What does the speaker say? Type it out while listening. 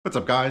What's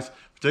up, guys?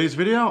 For today's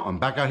video, I'm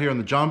back out here on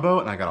the John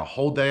boat and I got a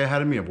whole day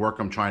ahead of me of work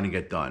I'm trying to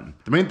get done.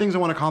 The main things I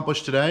want to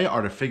accomplish today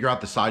are to figure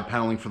out the side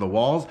paneling for the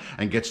walls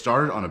and get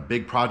started on a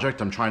big project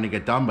I'm trying to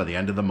get done by the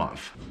end of the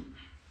month.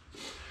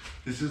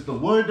 This is the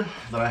wood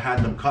that I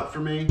had them cut for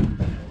me.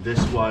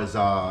 This was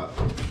a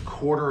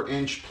 1/4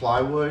 inch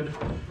plywood.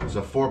 It was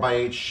a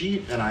 4x8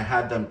 sheet and I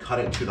had them cut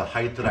it to the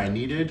height that I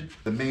needed.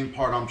 The main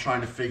part I'm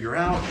trying to figure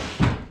out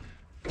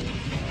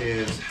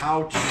is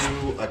how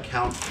to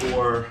account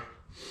for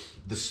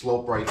the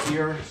slope right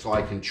here so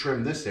I can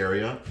trim this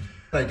area.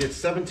 I did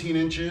 17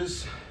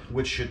 inches,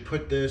 which should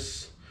put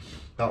this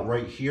about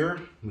right here,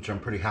 which I'm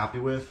pretty happy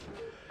with.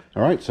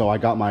 All right, so I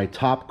got my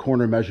top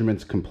corner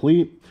measurements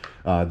complete.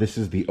 This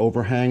is the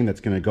overhang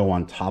that's gonna go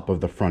on top of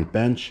the front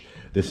bench.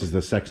 This is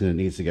the section that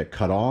needs to get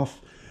cut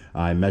off.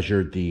 I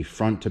measured the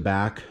front to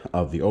back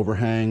of the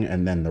overhang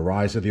and then the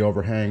rise of the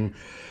overhang.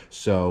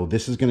 So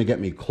this is gonna get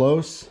me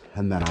close,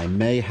 and then I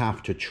may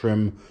have to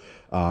trim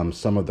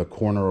some of the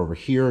corner over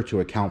here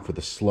to account for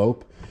the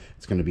slope.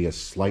 It's going to be a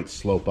slight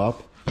slope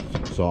up.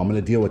 So I'm going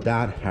to deal with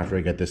that after I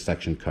get this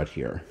section cut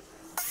here.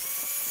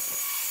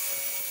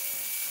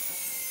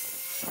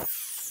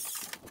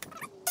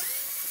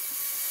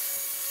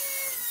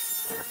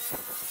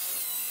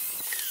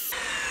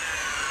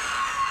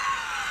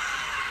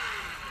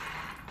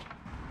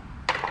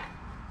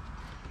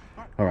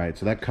 All right,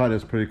 so that cut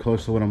is pretty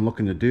close to what I'm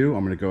looking to do.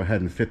 I'm going to go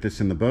ahead and fit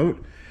this in the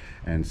boat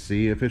and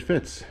see if it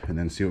fits, and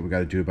then see what we got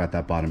to do about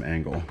that bottom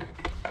angle.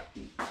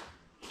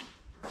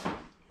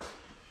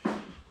 If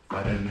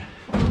I didn't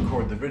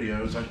record the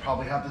videos, I'd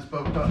probably have this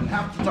boat done in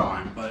half the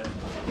time, but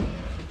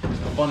there's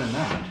no fun in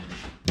that.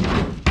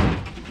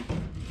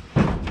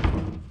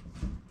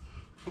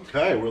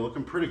 Okay, we're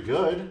looking pretty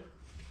good.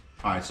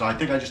 All right, so I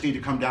think I just need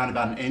to come down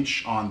about 1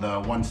 inch on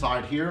the one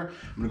side here.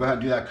 I'm gonna go ahead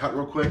and do that cut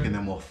real quick, and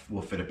then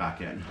we'll fit it back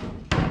in.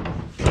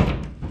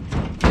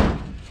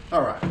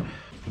 All right.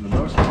 For the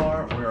most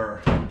part, we're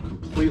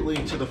completely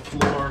to the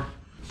floor.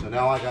 So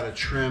now I gotta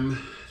trim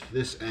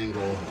this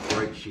angle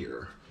right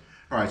here.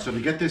 All right, so to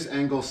get this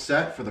angle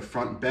set for the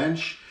front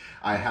bench,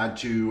 I had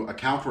to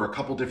account for a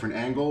couple different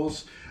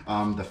angles.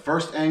 The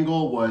first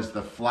angle was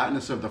the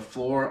flatness of the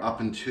floor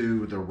up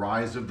into the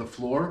rise of the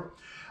floor.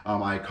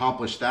 I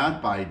accomplished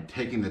that by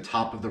taking the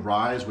top of the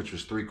rise, which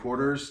was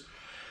 3/4.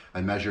 I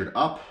measured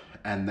up,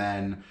 and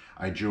then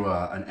I drew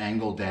an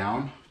angle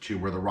down to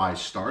where the rise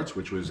starts,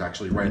 which was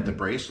actually right at the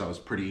brace, so that was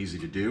pretty easy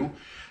to do.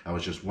 That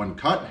was just one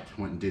cut,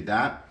 went and did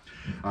that.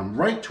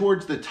 Right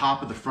towards the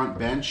top of the front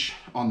bench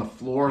on the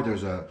floor,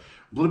 there's a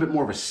little bit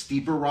more of a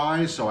steeper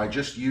rise, so I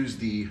just used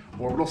the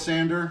orbital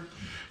sander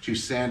to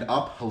sand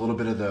up a little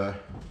bit of the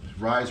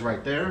rise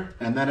right there,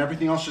 and then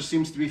everything else just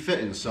seems to be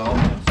fitting. So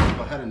let's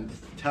go ahead and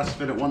test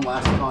fit it one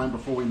last time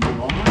before we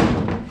move on.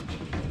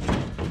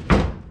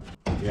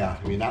 Yeah,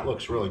 I mean, that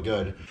looks really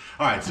good.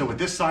 All right, so with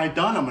this side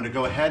done, I'm gonna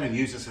go ahead and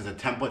use this as a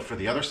template for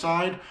the other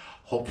side.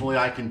 Hopefully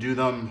I can do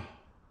them.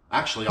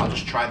 Actually, I'll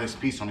just try this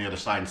piece on the other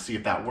side and see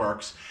if that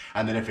works.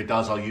 And then if it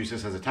does, I'll use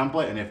this as a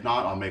template. And if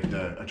not, I'll make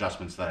the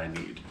adjustments that I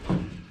need.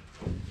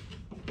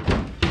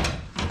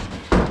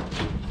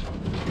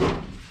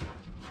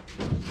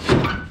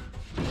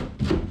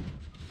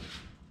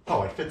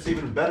 Oh, it fits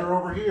even better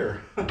over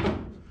here.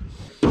 I'm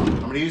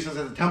gonna use this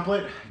as a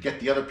template, get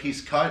the other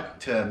piece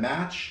cut to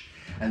match,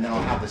 and then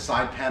I'll have the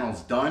side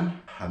panels done.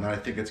 And then I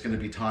think it's gonna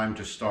be time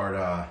to start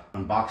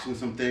unboxing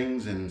some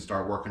things and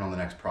start working on the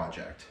next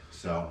project.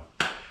 So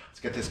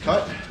let's get this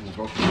cut and we'll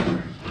go from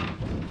there.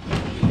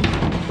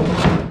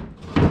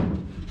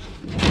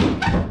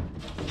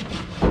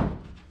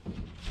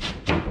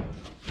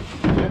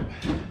 Yep,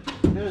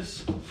 it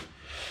is.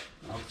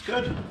 That looks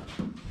good.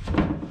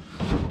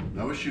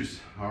 No issues.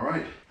 All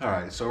right. All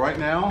right, so right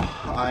now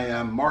I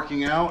am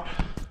marking out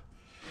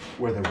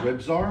where the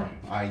ribs are.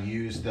 I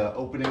used the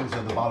openings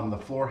at the bottom of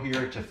the floor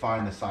here to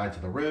find the sides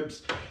of the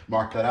ribs.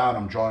 Mark that out.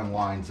 I'm drawing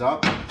lines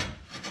up.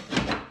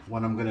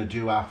 What I'm gonna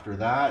do after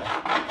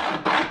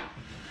that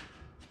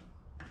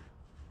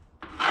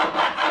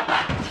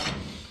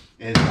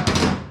is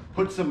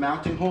put some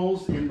mounting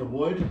holes in the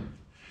wood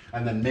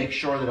and then make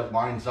sure that it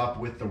lines up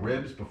with the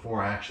ribs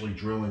before I actually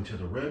drill into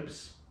the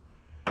ribs.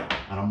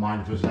 I don't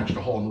mind if there's an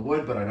extra hole in the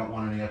wood, but I don't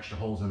want any extra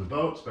holes in the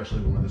boat,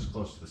 especially when we're this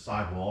close to the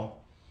sidewall.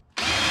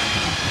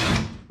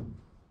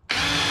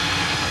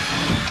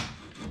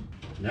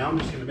 Now I'm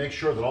just going to make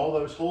sure that all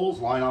those holes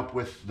line up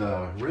with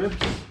the ribs.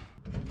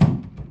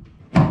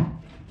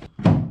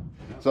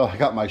 So I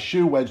got my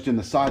shoe wedged in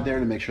the side there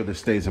to make sure this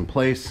stays in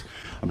place.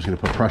 I'm just going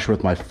to put pressure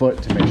with my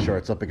foot to make sure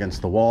it's up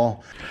against the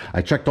wall.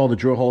 I checked all the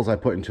drill holes I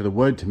put into the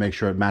wood to make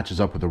sure it matches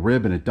up with the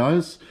rib, and it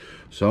does.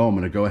 So I'm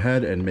going to go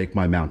ahead and make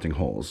my mounting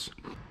holes.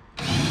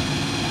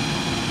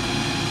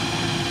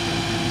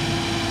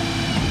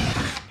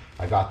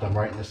 I got them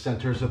right in the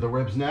centers of the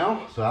ribs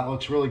now, so that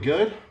looks really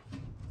good.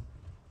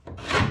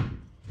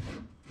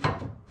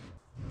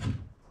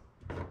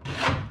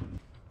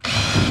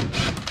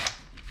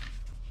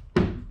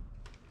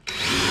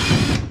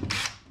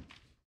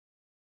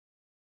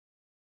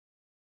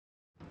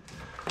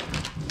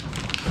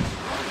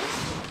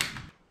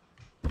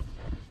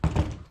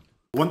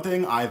 One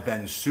thing I've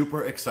been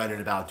super excited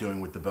about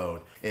doing with the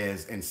boat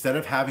is instead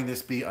of having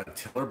this be a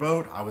tiller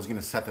boat, I was gonna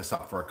set this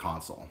up for a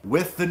console.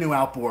 With the new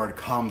outboard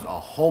comes a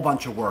whole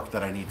bunch of work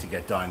that I need to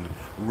get done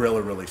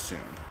really, really soon.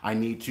 I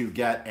need to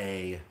get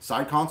a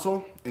side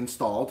console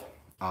installed,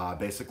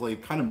 basically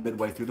kind of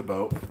midway through the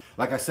boat.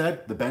 Like I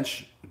said, the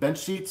bench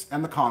seats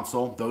and the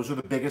console, those are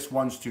the biggest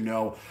ones to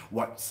know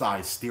what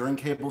size steering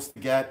cables to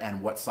get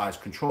and what size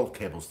control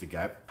cables to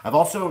get. I've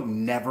also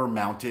never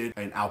mounted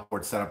an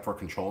outboard setup for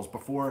controls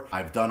before.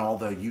 I've done all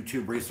the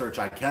YouTube research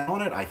I can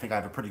on it. I think I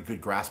have a pretty good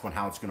grasp on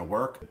how it's gonna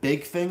work.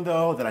 Big thing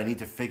though that I need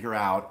to figure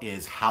out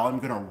is how I'm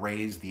gonna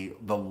raise the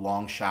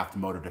long shaft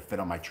motor to fit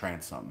on my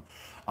transom.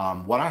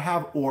 What I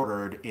have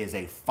ordered is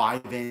a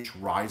 5-inch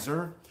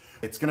riser.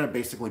 It's gonna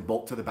basically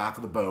bolt to the back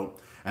of the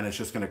boat, and it's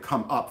just gonna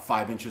come up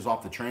 5 inches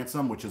off the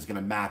transom, which is gonna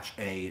match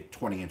a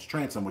 20-inch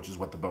transom, which is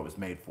what the boat is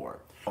made for.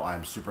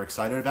 I'm super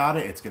excited about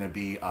it. It's gonna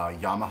be a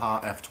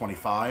Yamaha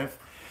F25.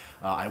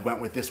 I went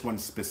with this one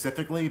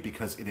specifically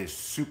because it is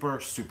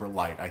super, super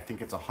light. I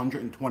think it's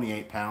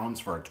 128 pounds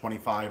for a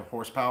 25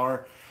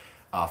 horsepower.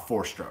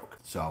 4-stroke.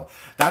 So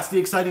that's the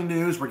exciting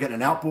news. We're getting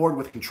an outboard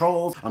with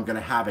controls. I'm gonna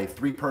have a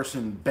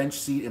 3-person bench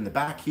seat in the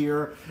back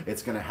here.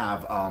 It's gonna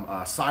have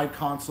a side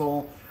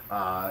console.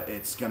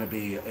 It's gonna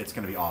be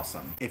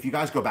awesome. If you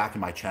guys go back in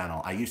my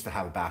channel, I used to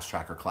have a Bass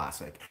Tracker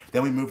Classic.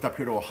 Then we moved up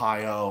here to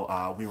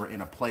Ohio. We were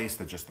in a place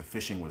that just the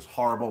fishing was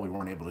horrible. We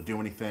weren't able to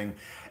do anything.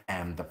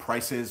 And the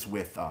prices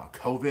with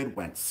COVID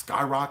went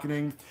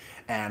skyrocketing.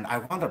 And I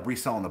wound up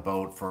reselling the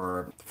boat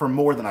for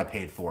more than I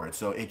paid for it.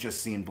 So it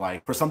just seemed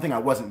like, for something I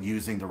wasn't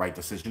using, the right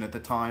decision at the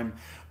time.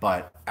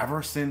 But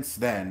ever since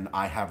then,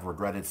 I have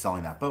regretted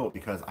selling that boat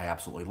because I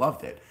absolutely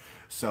loved it.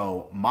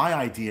 So my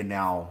idea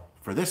now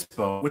for this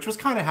boat, which was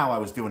kind of how I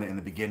was doing it in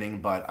the beginning,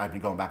 but I've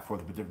been going back and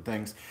forth with different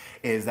things,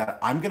 is that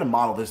I'm gonna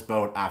model this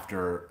boat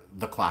after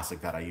the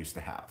Classic that I used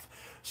to have.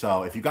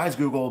 So if you guys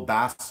Google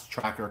Bass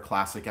Tracker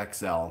Classic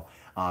XL,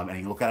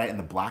 and you look at it in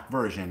the black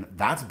version,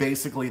 that's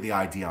basically the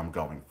idea I'm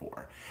going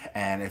for.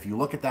 And if you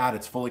look at that,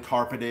 it's fully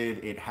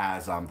carpeted. It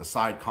has the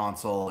side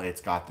console.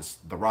 It's got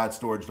the rod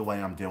storage the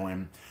way I'm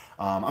doing.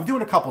 I'm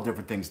doing a couple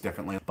different things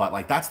differently, but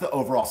like that's the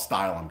overall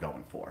style I'm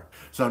going for.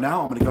 So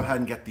now I'm gonna go ahead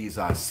and get these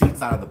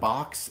seats out of the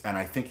box, and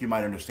I think you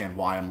might understand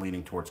why I'm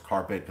leaning towards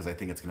carpet, because I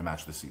think it's gonna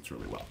match the seats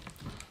really well.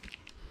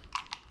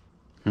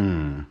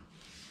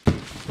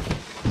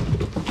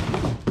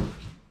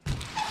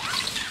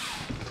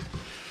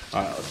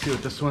 All right, let's see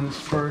what this one's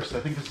first. I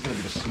think this is gonna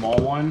be the small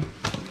one.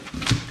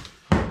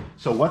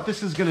 So what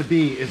this is gonna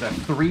be is a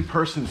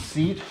 3-person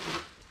seat,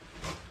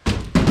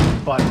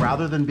 but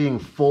rather than being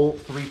 3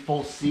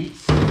 full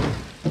seats,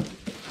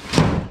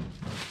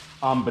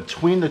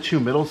 between the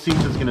 2 middle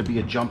seats is gonna be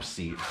a jump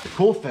seat. The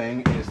cool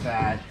thing is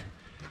that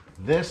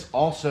this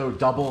also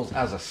doubles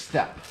as a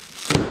step.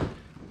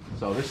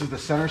 So this is the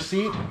center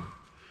seat.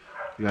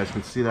 You guys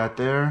can see that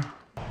there.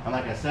 And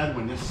like I said,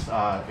 when this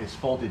is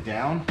folded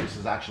down, this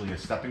is actually a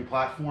stepping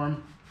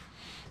platform.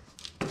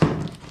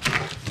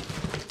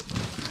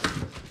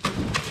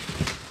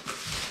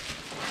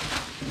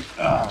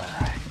 All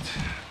right.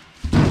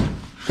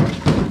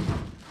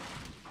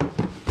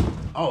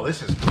 Oh,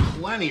 this is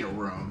plenty of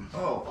room.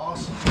 Oh,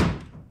 awesome.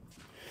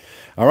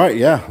 All right,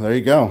 yeah, there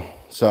you go.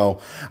 So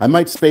I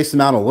might space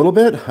them out a little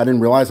bit. I didn't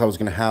realize I was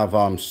gonna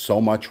have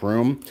so much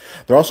room.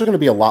 They're also gonna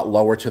be a lot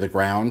lower to the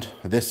ground.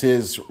 This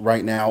is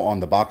right now on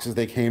the boxes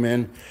they came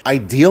in.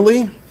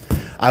 Ideally,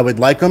 I would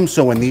like them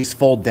so when these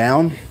fold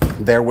down,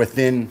 they're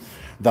within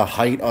the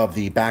height of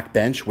the back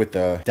bench with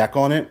the deck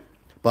on it.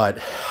 But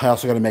I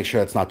also gotta make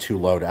sure it's not too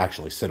low to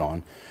actually sit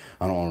on.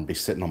 I don't wanna be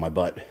sitting on my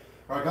butt.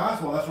 All right,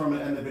 guys, well, that's where I'm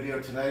gonna end the video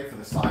today for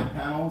the side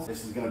panels.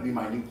 This is gonna be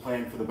my new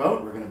plan for the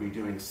boat. We're gonna be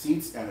doing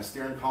seats and a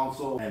steering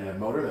console and a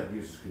motor that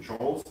uses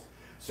controls.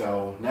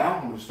 So now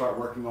I'm gonna start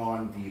working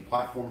on the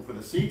platform for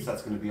the seats.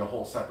 That's gonna be a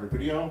whole separate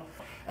video.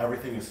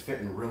 Everything is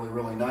fitting really,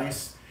 really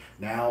nice.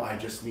 Now I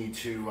just need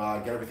to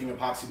get everything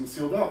epoxied and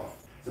sealed up.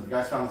 So if you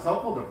guys found this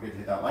helpful, don't forget to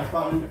hit that like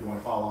button. If you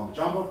wanna follow on the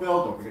John Boat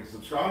Build, don't forget to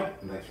subscribe,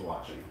 and thanks for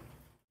watching.